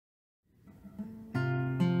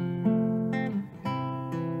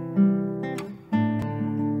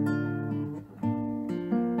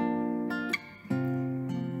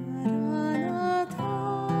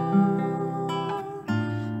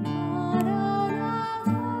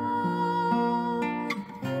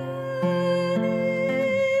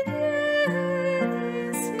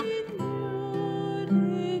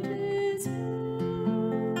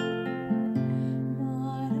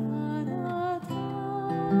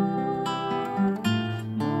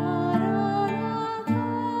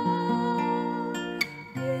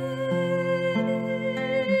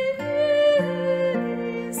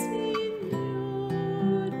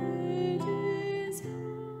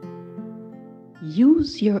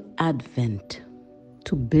Use your Advent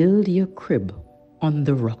to build your crib on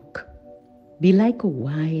the rock. Be like a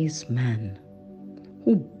wise man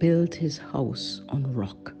who built his house on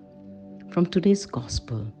rock. From today's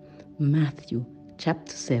Gospel, Matthew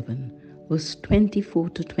chapter 7, verse 24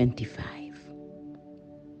 to 25.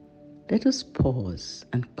 Let us pause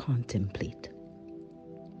and contemplate.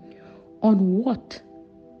 On what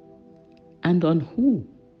and on who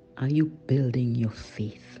are you building your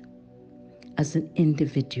faith? As an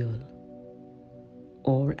individual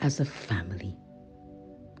or as a family?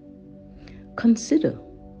 Consider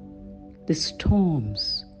the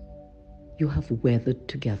storms you have weathered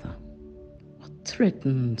together. What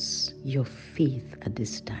threatens your faith at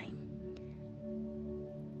this time?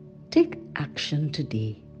 Take action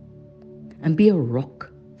today and be a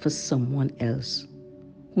rock for someone else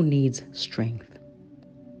who needs strength.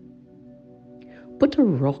 Put a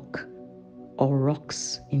rock or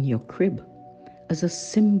rocks in your crib as a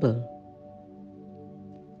symbol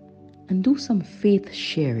and do some faith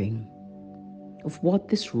sharing of what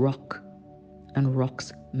this rock and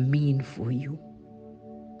rocks mean for you.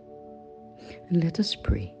 And let us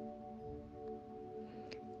pray.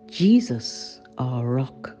 Jesus, our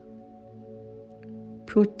rock,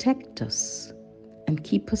 protect us and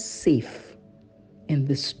keep us safe in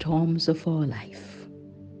the storms of our life.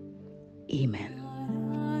 Amen.